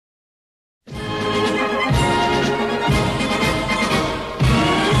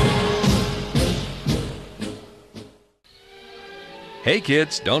Hey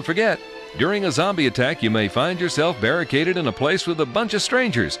kids, don't forget, during a zombie attack, you may find yourself barricaded in a place with a bunch of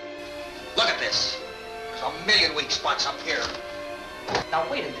strangers. Look at this. There's a million weak spots up here. Now,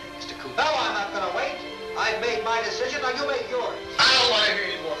 wait a minute, Mr. Cooper. No, I'm not going to wait. I've made my decision. Now you make yours. I don't want to hear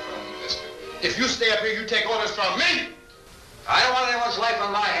any more from you, mister. If you stay up here, you take orders from me. I don't want anyone's life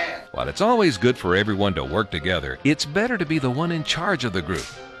on my hands. While it's always good for everyone to work together, it's better to be the one in charge of the group.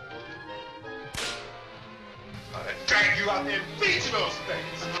 I'll drag you out there and beat you those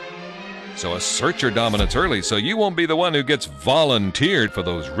things. So assert your dominance early so you won't be the one who gets volunteered for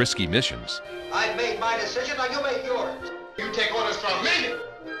those risky missions. I've made my decision. Now you make yours. You take orders from me.